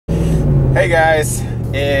Hey guys,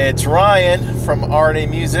 it's Ryan from RNA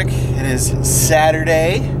Music. It is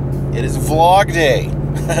Saturday. It is vlog day.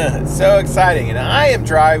 So exciting. And I am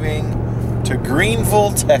driving to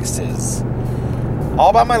Greenville, Texas.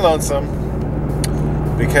 All by my lonesome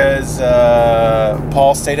because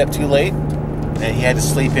Paul stayed up too late and he had to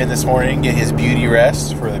sleep in this morning, get his beauty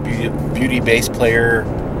rest for the bitter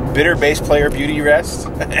bass player beauty rest.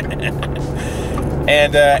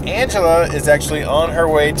 And Angela is actually on her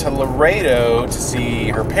way to Laredo to see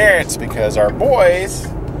her parents because our boys,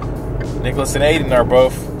 Nicholas and Aiden, are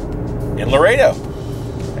both in Laredo.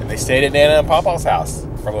 And they stayed at Nana and Papa's house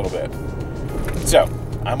for a little bit. So,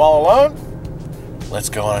 I'm all alone. Let's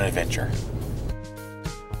go on an adventure.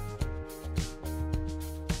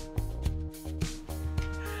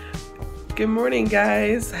 Good morning,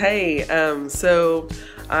 guys. Hey, so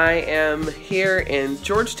I am here in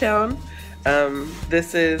Georgetown.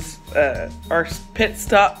 This is our pit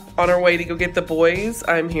stop on our way to go get the boys.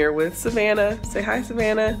 I'm here with Savannah. Say hi,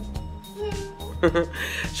 Savannah.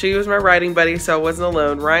 She was my riding buddy, so I wasn't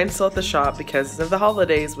alone. Ryan's still at the shop because of the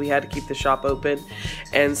holidays. We had to keep the shop open.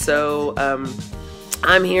 And so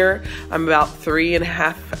I'm here. I'm about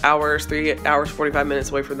 3.5 hours, 3 hours, 45 minutes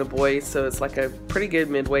away from the boys. So it's like a pretty good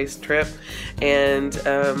midway trip. And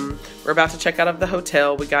we're about to check out of the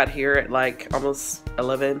hotel. We got here at like almost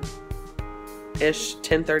 11-ish,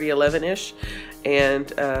 10:30, 11-ish.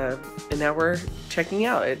 And now we're checking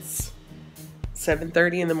out. It's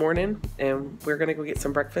 7:30 in the morning and we're gonna go get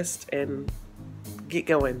some breakfast and get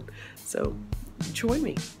going. So join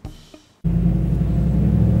me.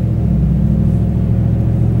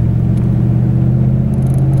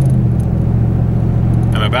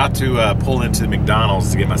 I'm about to pull into McDonald's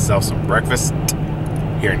to get myself some breakfast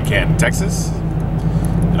here in Canton, Texas.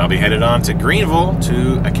 And I'll be headed on to Greenville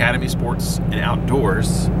to Academy Sports and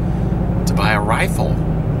Outdoors to buy a rifle.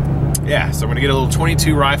 Yeah, so I'm gonna get a little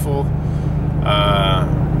 22 rifle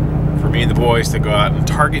for me and the boys to go out and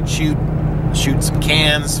target shoot some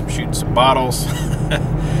cans, shoot some bottles.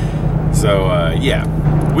 So yeah,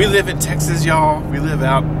 we live in Texas, y'all. We live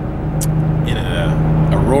out in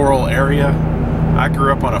a rural area. I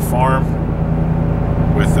grew up on a farm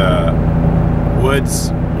with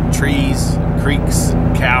woods, trees, creeks,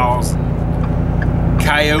 cows,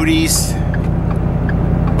 coyotes,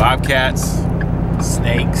 bobcats,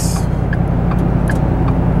 snakes.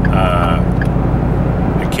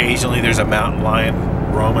 Occasionally there's a mountain lion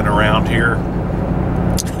roaming around here. A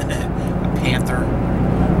panther.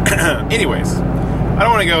 Anyways, I don't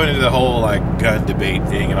want to go into the whole like gun debate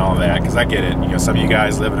thing and all that because I get it. You know, some of you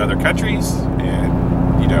guys live in other countries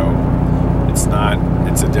and you know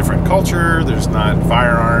it's a different culture. There's not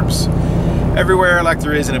firearms everywhere like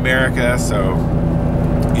there is in America. So,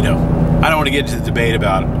 you know, I don't want to get into the debate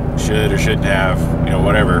about should or shouldn't have, you know,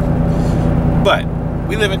 whatever. But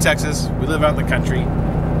we live in Texas. We live out in the country,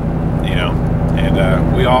 you know, and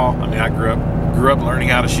I grew up learning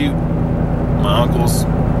how to shoot. My uncles,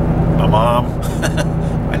 my mom.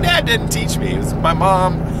 My dad didn't teach me. It was my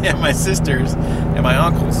mom and my sisters and my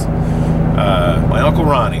uncles. My Uncle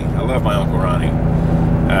Ronnie. I love my Uncle Ronnie.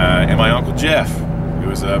 And my Uncle Jeff, who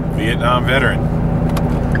was a Vietnam veteran.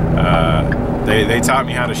 They taught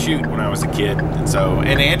me how to shoot when I was a kid.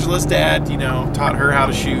 And Angela's dad, you know, taught her how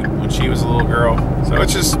to shoot when she was a little girl. So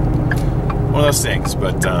it's just one of those things.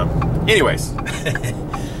 But anyways,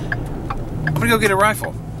 I'm gonna go get a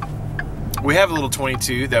rifle. We have a little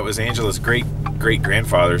 22 that was Angela's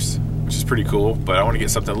great-grandfather's, which is pretty cool. But I want to get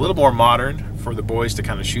something a little more modern for the boys to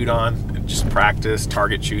kind of shoot on and just practice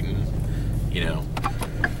target shooting, you know.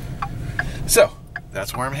 So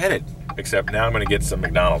that's where I'm headed. Except now I'm going to get some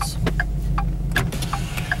McDonald's.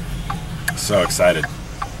 So excited.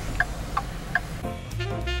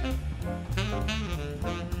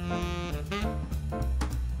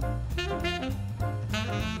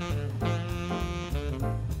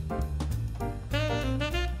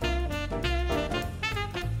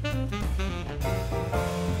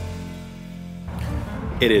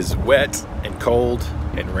 It is wet and cold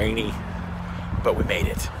and rainy, but we made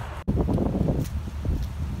it.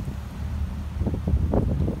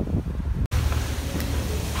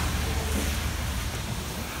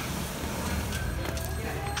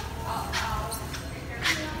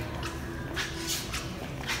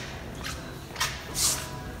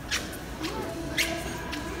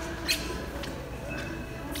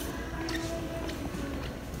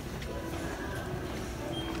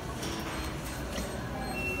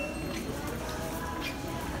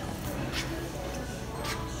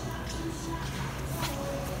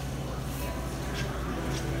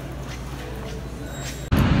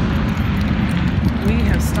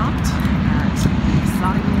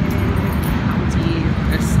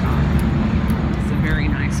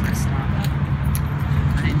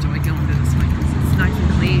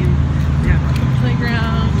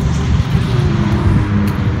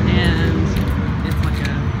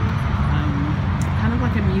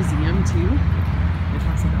 museum too. It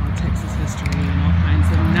talks about Texas history and all kinds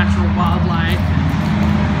of natural wildlife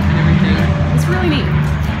and everything. It's really neat.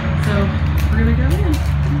 So we're gonna go in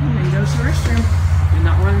and go to the restroom and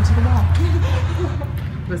not run into the wall.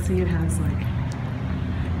 But see, it has like,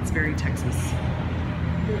 it's very Texas.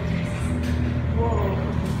 Whoa.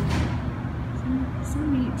 So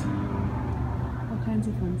neat. All kinds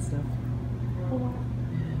of fun stuff.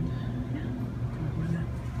 And yeah, we're gonna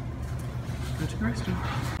go to the restroom.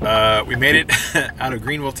 We made it out of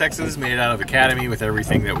Greenville, Texas. Made it out of Academy with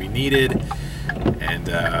everything that we needed. And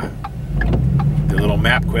the little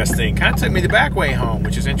MapQuest thing kind of took me the back way home,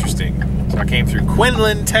 which is interesting. So I came through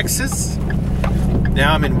Quinlan, Texas.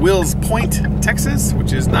 Now I'm in Wills Point, Texas,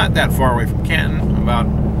 which is not that far away from Canton. About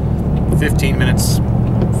 15 minutes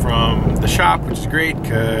from the shop, which is great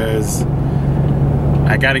because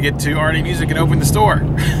I got to get to R&A Music and open the store.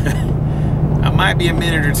 I might be a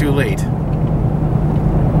minute or two late.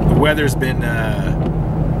 The weather's been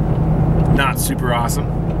not super awesome.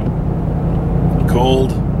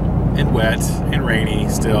 Cold and wet and rainy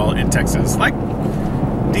still in Texas, like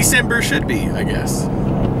December should be, I guess.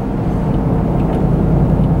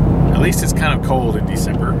 At least it's kind of cold in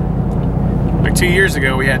December. Like 2 years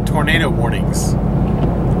ago, we had tornado warnings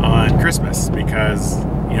on Christmas because,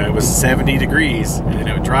 you know, it was 70 degrees and then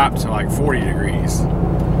it would drop to like 40 degrees.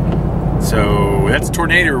 So that's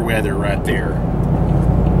tornado weather right there.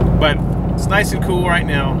 But it's nice and cool right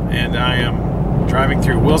now, and I am driving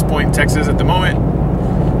through Wills Point, Texas at the moment.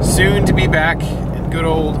 Soon to be back in good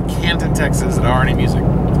old Canton, Texas at R&A Music.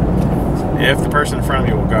 If the person in front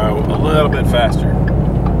of me will go a little bit faster.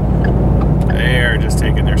 They're just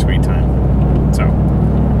taking their sweet time. So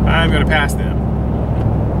I'm going to pass them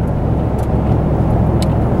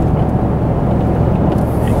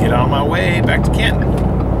and get on my way back to Canton.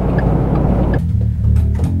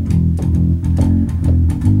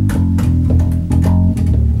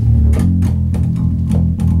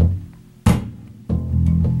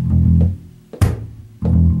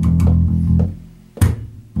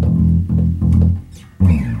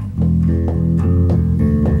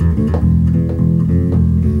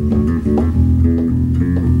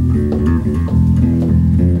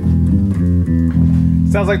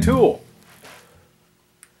 Sounds like Tool.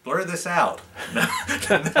 Blur this out. No.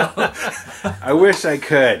 I wish I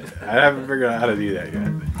could. I haven't figured out how to do that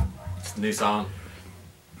yet. It's a new song.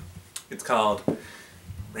 It's called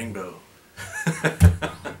Rainbow.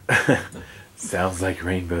 Sounds like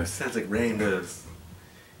rainbows. Sounds like rainbows.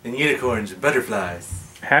 And unicorns and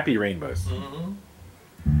butterflies. Happy rainbows. Mm-hmm.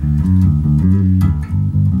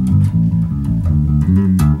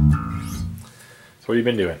 So what have you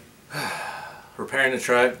been doing? Repairing the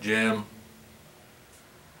truck, gym.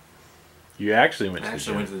 You actually went to I the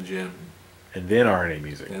actually gym. went to the gym. And then R&A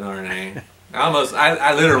Music. And RNA.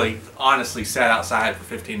 I literally, honestly sat outside for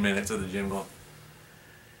 15 minutes of the gym going,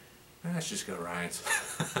 let's just go to Ryan's.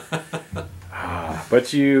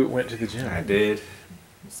 But you went to the gym. I did.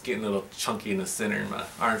 It's getting a little chunky in the center. My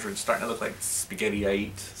arms were starting to look like spaghetti I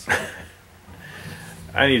ate. So.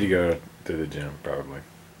 I need to go to the gym, probably.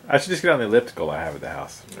 I should just get on the elliptical I have at the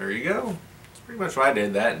house. There you go. That's pretty much what I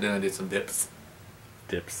did that, and then I did some dips.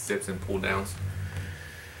 Dips and pull downs.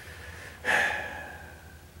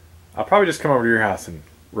 I'll probably just come over to your house and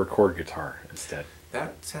record guitar instead.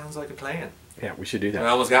 That sounds like a plan. Yeah, we should do We that.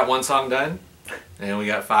 almost got one song done, and we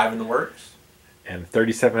got 5 in the works. And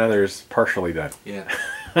 37 others partially done. Yeah.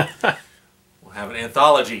 We'll have an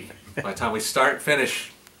anthology by the time we start,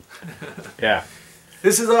 finish. Yeah.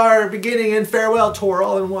 This is our beginning and farewell tour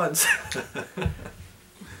all in once.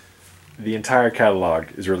 The entire catalog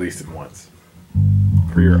is released at once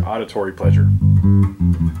for your auditory pleasure.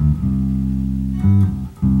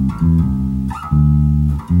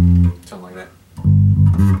 Something like that.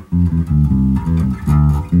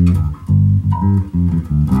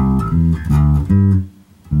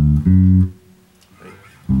 Wait.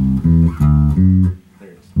 There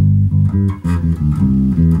it is.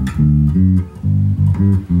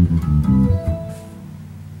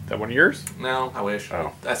 Is that one of yours? No, I wish.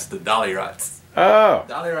 Oh. That's the Dolly Rots. Oh.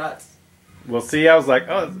 Dolly Rots. We'll see. I was like,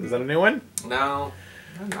 oh, is that a new one? No,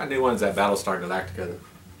 my new one's that Battlestar Galactica.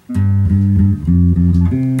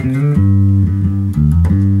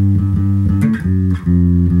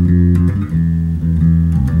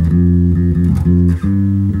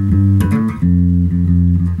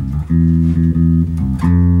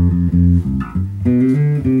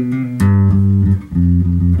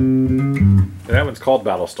 That one's called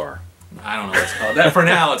Battlestar. I don't know what it's called. That for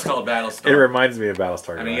now, it's called Battlestar. It reminds me of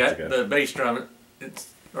Battlestar. I mean, you got the bass drum.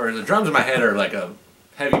 Or the drums in my head are like a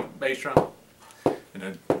heavy bass drum, and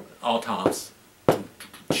then all toms.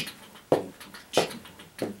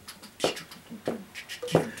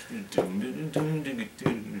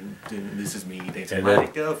 This is me dancing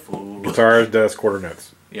like a fool. Guitar does quarter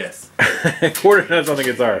notes. Yes. Quarter notes on the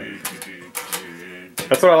guitar.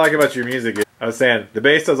 That's what I like about your music. I was saying, the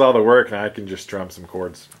bass does all the work and I can just strum some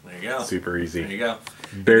chords. There you go. Super easy. There you go.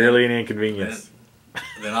 Barely an inconvenience.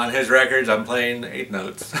 Then on his records, I'm playing 8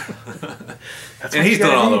 notes. That's and he's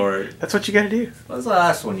doing all the work. That's what you gotta do. What was the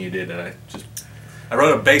last one you did that I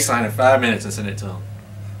wrote a bass line in 5 minutes and sent it to him.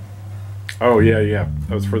 Oh, yeah.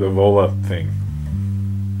 That was for the Vola thing.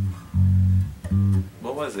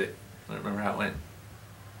 What was it? I don't remember how it went.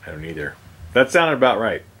 I don't either. That sounded about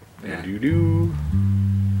right. Yeah. Do-do-do.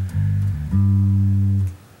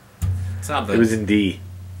 Something. It was in D.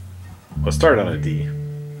 Well, it started on a D.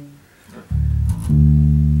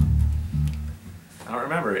 I don't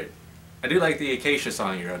remember it. I do like the Acacia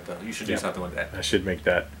song you wrote, though. You should do something with that. I should make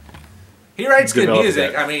that. He writes good Develop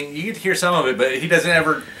music. that. I mean, you get to hear some of it, but he doesn't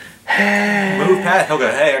ever move past. He'll go,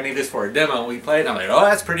 "Hey, I need this for a demo." And we play it, and I'm like, "Oh,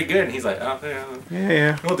 that's pretty good." And he's like, "Oh, yeah.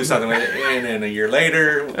 Yeah. We'll do something with it." And then a year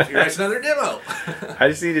later, he writes another demo. I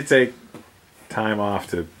just need to take time off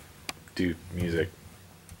to do music.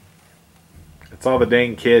 It's all the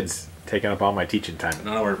dang kids taking up all my teaching time. I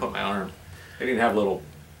don't know where to put my arm. They didn't have a little.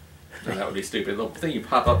 No, that would be stupid. Little thing you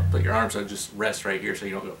pop up, put your arm so it just rests right here, so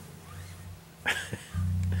you don't go.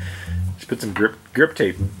 Just put some grip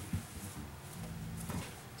tape.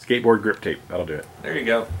 Skateboard grip tape. That'll do it. There you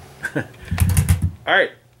go. All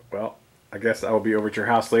right. Well, I guess I will be over at your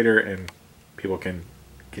house later, and people can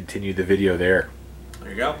continue the video there. There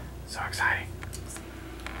you go. So exciting.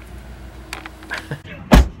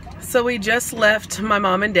 So we just left my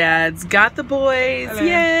mom and dad's, got the boys,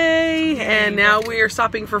 yay! And now we are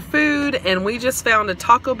stopping for food, and we just found a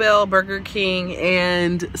Taco Bell, Burger King,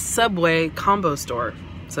 and Subway combo store.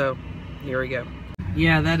 So here we go.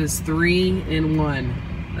 Yeah, that is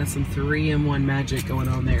 3-in-1. That's some 3-in-1 magic going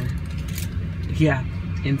on there. Yeah,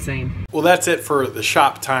 insane. Well, that's it for the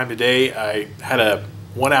shop time today. I had a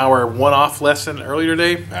 1-hour one-off lesson earlier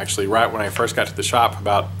today. Actually, right when I first got to the shop,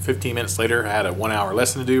 about 15 minutes later, I had a 1-hour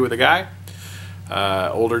lesson to do with a guy.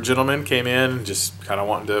 Older gentleman came in, just kind of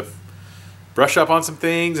wanting to brush up on some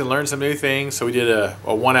things and learn some new things. So we did a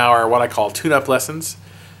 1-hour, what I call tune-up lessons.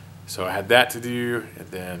 So I had that to do, and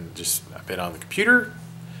then just I've been on the computer.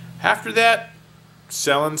 After that,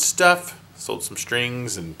 selling stuff. Sold some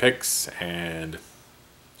strings and picks and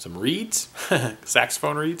some reeds,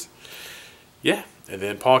 saxophone reeds. Yeah. And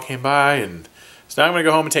then Paul came by, and so now I'm going to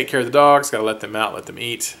go home and take care of the dogs. Got to let them out, let them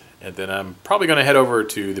eat. And then I'm probably going to head over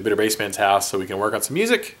to the Bitter Bassman's house so we can work on some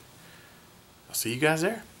music. I'll see you guys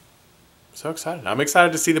there. I'm so excited. I'm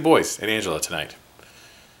excited to see the boys and Angela tonight.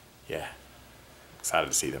 Yeah. Excited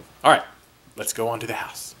to see them. All right. Let's go on to the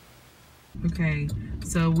house. Okay,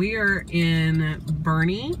 so we are in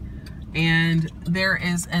Bernie, and there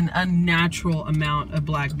is an unnatural amount of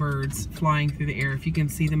blackbirds flying through the air. If you can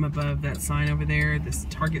see them above that sign over there, this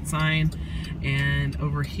Target sign, and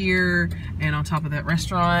over here, and on top of that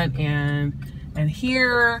restaurant, and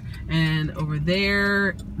here, and over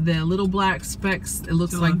there, the little black specks, it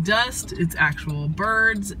looks like dust. It's actual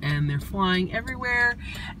birds, and they're flying everywhere.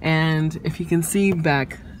 And if you can see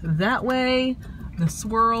back that way, the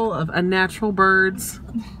swirl of unnatural birds.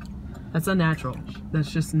 That's unnatural.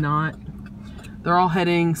 That's just not. They're all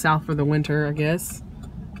heading south for the winter, I guess.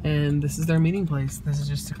 And this is their meeting place. This is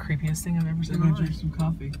just the creepiest thing I've ever seen. I'm gonna drink some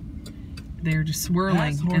coffee. They're just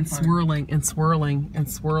swirling and swirling and swirling and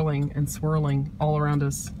swirling and swirling all around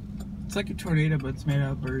us. It's like a tornado, but it's made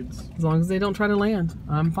out of birds. As long as they don't try to land,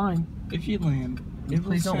 I'm fine. If you land,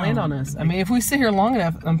 please don't land on us. I mean, if we sit here long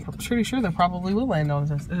enough, I'm pretty sure they probably will land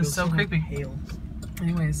on us. It is so creepy. Hail.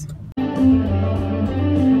 Anyways.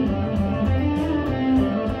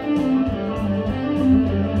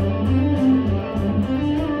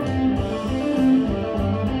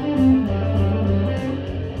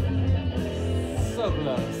 So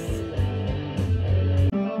close.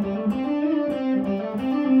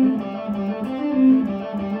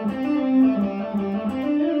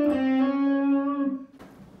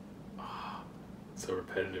 So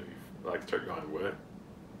repetitive. You like start going, what?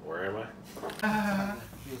 Where am I?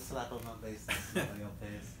 You slap on my face and slap on your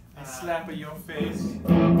face. I slap on your face.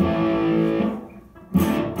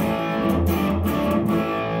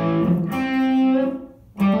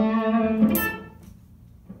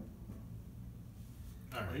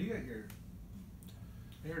 Alright, you got your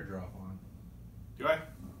airdrop on. Do I?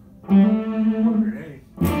 Hey.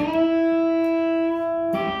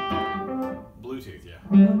 Bluetooth, yeah.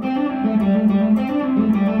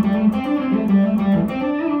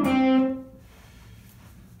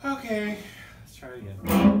 Okay. Let's try it again.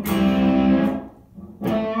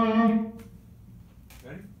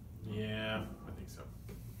 Ready? Yeah, I think so.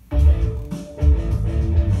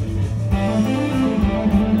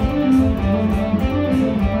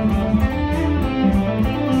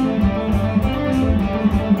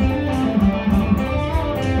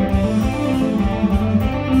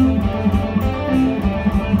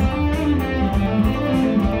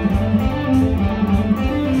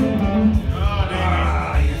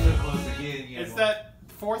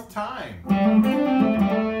 Fourth time.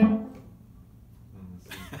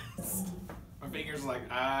 My finger's like,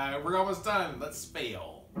 we're almost done. Let's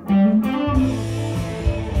fail.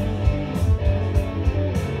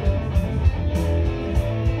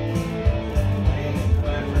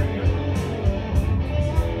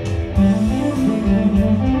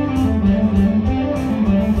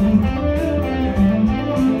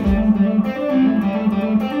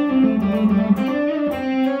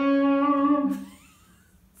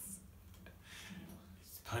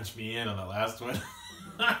 Punch me in on the last one.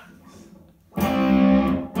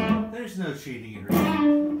 There's no cheating in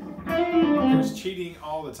wrestling. There's cheating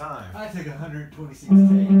all the time. I took 126 takes.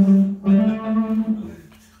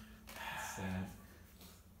 Sad.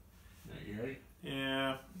 Are you ready?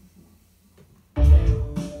 Yeah.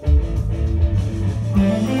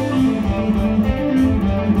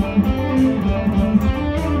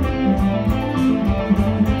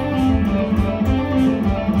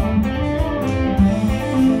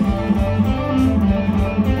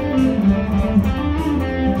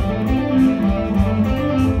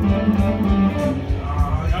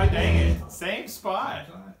 Same spot.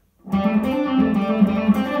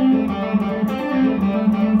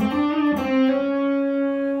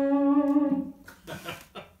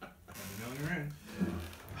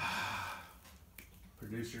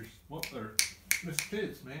 Producers. What? Or Mr.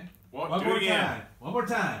 Pitts, man. One One more time. One more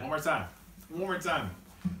time. One more time. One more time.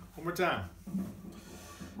 One more time.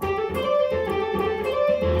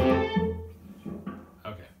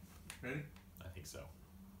 Okay. Ready? I think so.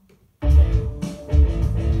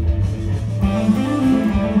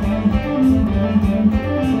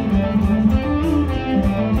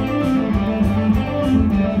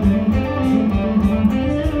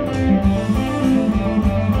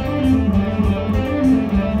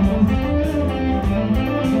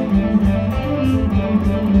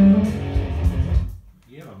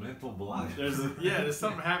 You have a mental block. There's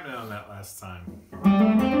something happening on that last time.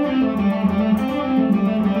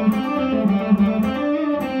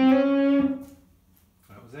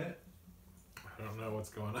 That was it? I don't know what's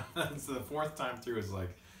going on. So the fourth time through is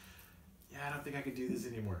like, yeah, I don't think I could do this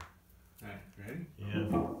anymore. Alright, ready? Yeah.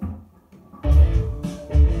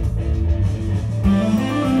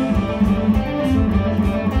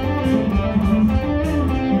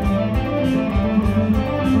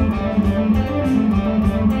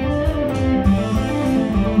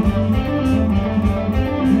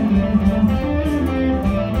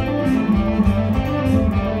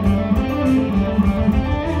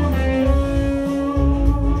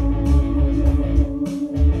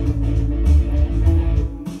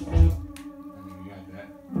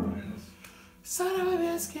 Son of a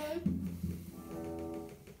biscuit.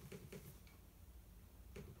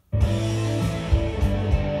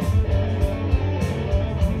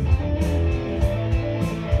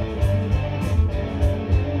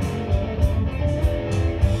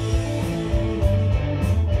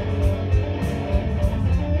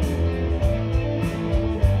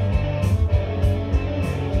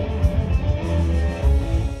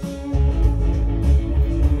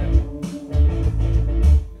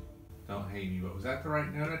 Don't hate me, but was that the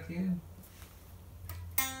right note at the end?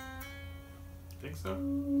 Think so.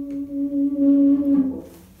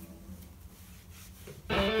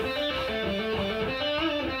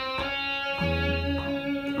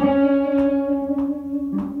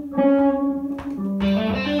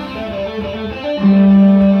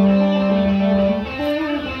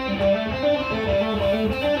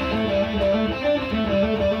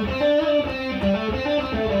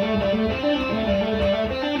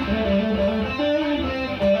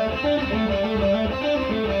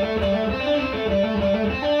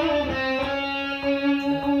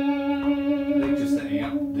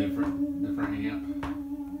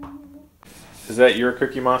 Is that your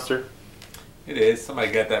Cookie Monster? It is.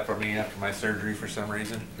 Somebody got that for me after my surgery for some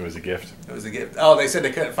reason. It was a gift. It was a gift. Oh, they said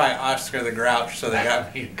they couldn't find Oscar the Grouch, so they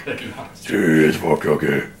got me a Cookie Monster. Cheers for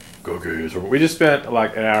cookies. We just spent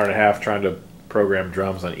like an hour and a half trying to program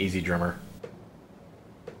drums on Easy Drummer.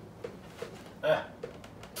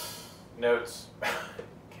 Notes.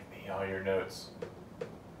 Give me all your notes.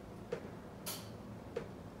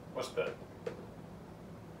 What's that?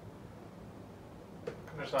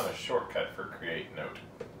 there's not a shortcut for create note.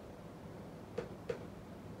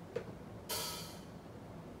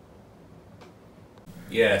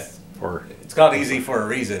 Yes. Or It's called easy for a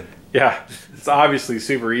reason. yeah, it's obviously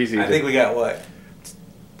super easy. I think we got what?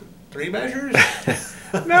 3 measures?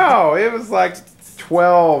 No, it was like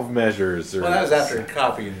 12 measures. Or Well, that was after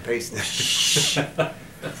copy and pasting.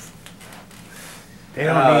 They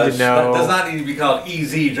don't need to know. That does not need to be called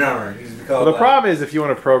easy drummer. It needs to be called Well, the problem is if you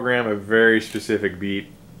want to program a very specific beat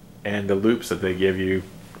and the loops that they give you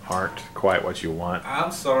aren't quite what you want.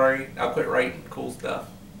 I'm sorry. I'll quit writing cool stuff.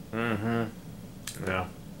 Mm-hmm. Yeah.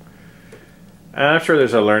 And I'm sure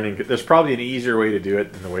there's probably an easier way to do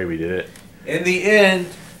it than the way we did it. In the end,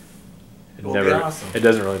 It it'll be awesome. It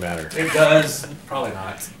doesn't really matter. It does. Probably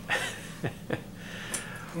not.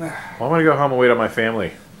 Well, I'm gonna go home and wait on my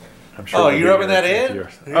family. I'm sure. Oh, they'll you be rubbing here that a in? few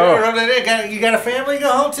hours. You Oh, rubbing that in? You got a family to go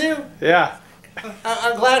home to? yeah.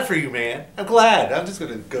 I'm glad for you, man. I'm glad. I'm just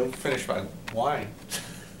gonna go finish my wine.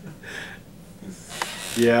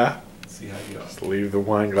 Yeah. See how you go. Just leave the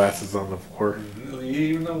wine glasses on the floor.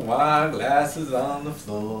 Leaving the wine glasses on the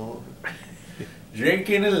floor.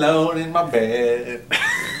 Drinking alone in my bed.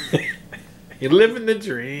 You're living the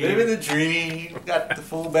dream. Living the dream. Got the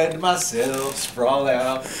full bed to myself. Sprawl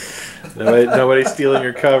out. Nobody's stealing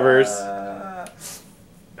your covers. Gotta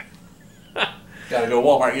go to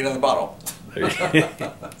Walmart, get another bottle.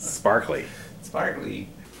 Sparkly. Sparkly.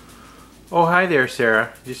 Oh, hi there,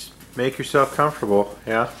 Sarah. Just make yourself comfortable.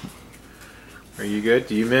 Yeah. Are you good?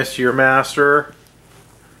 Do you miss your master?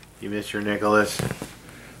 You miss your Nicholas?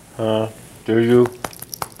 Do you?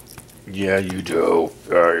 Yeah, you do.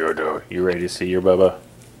 Yeah, you do. You ready to see your Bubba?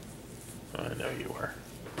 I know you are.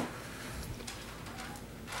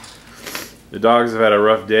 The dogs have had a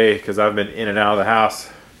rough day because I've been in and out of the house.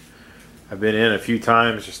 I've been in a few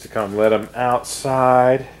times just to come let them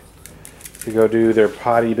outside to go do their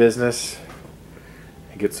potty business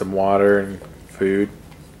and get some water and food.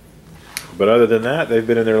 But other than that, they've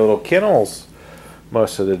been in their little kennels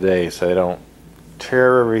most of the day so they don't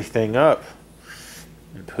tear everything up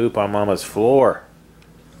and poop on Mama's floor.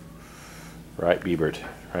 Right, Biebert.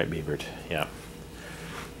 Right, Biebert. Yeah.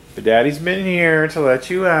 But Daddy's been here to let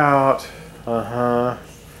you out. Uh-huh.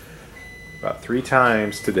 About 3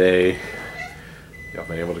 times today. Y'all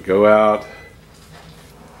been able to go out,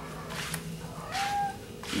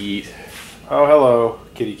 eat. Oh, hello,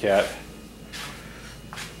 kitty cat.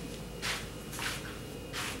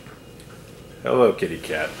 Hello, kitty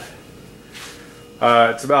cat.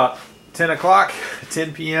 It's about 10 o'clock,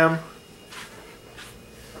 10 p.m.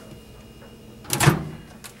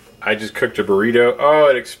 I just cooked a burrito. Oh,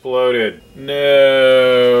 it exploded.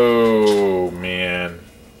 No, man.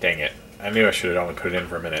 Dang it. I knew I should have only put it in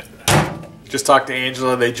for a minute. Just talked to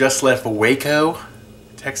Angela. They just left Waco,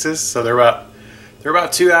 Texas. So they're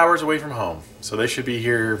about 2 hours away from home. So they should be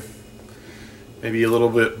here maybe a little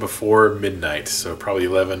bit before midnight. So probably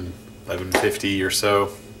 11:50 or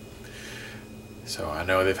so. So I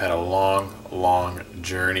know they've had a long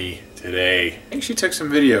journey today. I think she took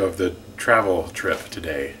some video of the travel trip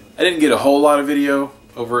today. I didn't get a whole lot of video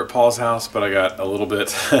over at Paul's house, but I got a little bit.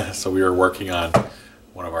 So we were working on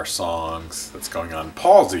one of our songs that's going on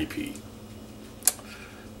Paul's EP.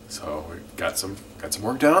 So we got some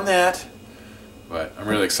work done on that. But I'm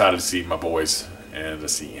really excited to see my boys and to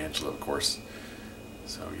see Angela, of course.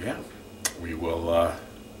 So yeah, we will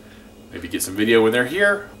maybe get some video when they're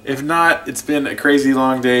here. If not, it's been a crazy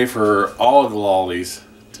long day for all of the Lawleys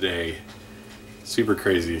today. Super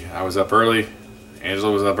crazy. I was up early.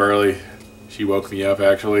 Angela was up early. She woke me up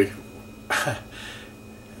actually.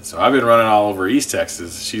 So I've been running all over East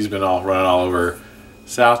Texas. She's been running all over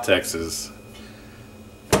South Texas.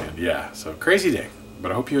 And yeah, so crazy day.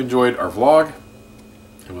 But I hope you enjoyed our vlog.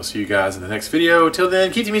 And we'll see you guys in the next video. Till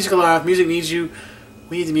then, keep the music alive. Music needs you.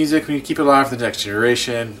 We need the music. We need to keep it alive for the next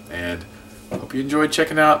generation. And I hope you enjoyed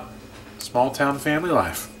checking out Small Town Family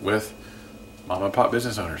Life with mom and pop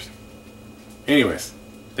business owners. Anyways,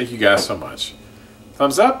 thank you guys so much.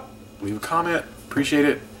 Thumbs up, leave a comment, appreciate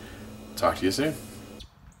it. Talk to you soon.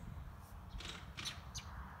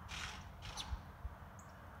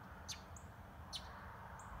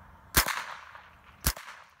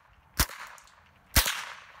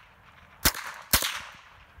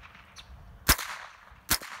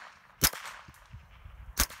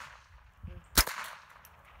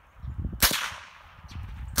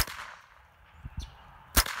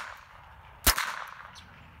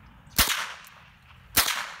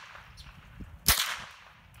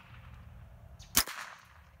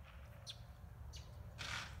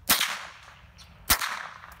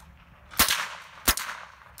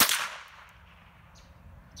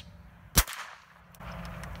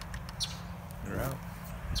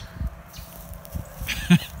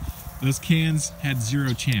 Those cans had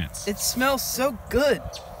zero chance. It smells so good.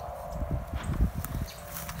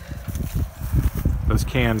 Those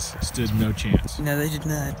cans stood no chance. No, they did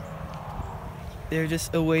not. They're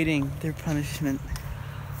just awaiting their punishment.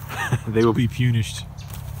 They will be punished.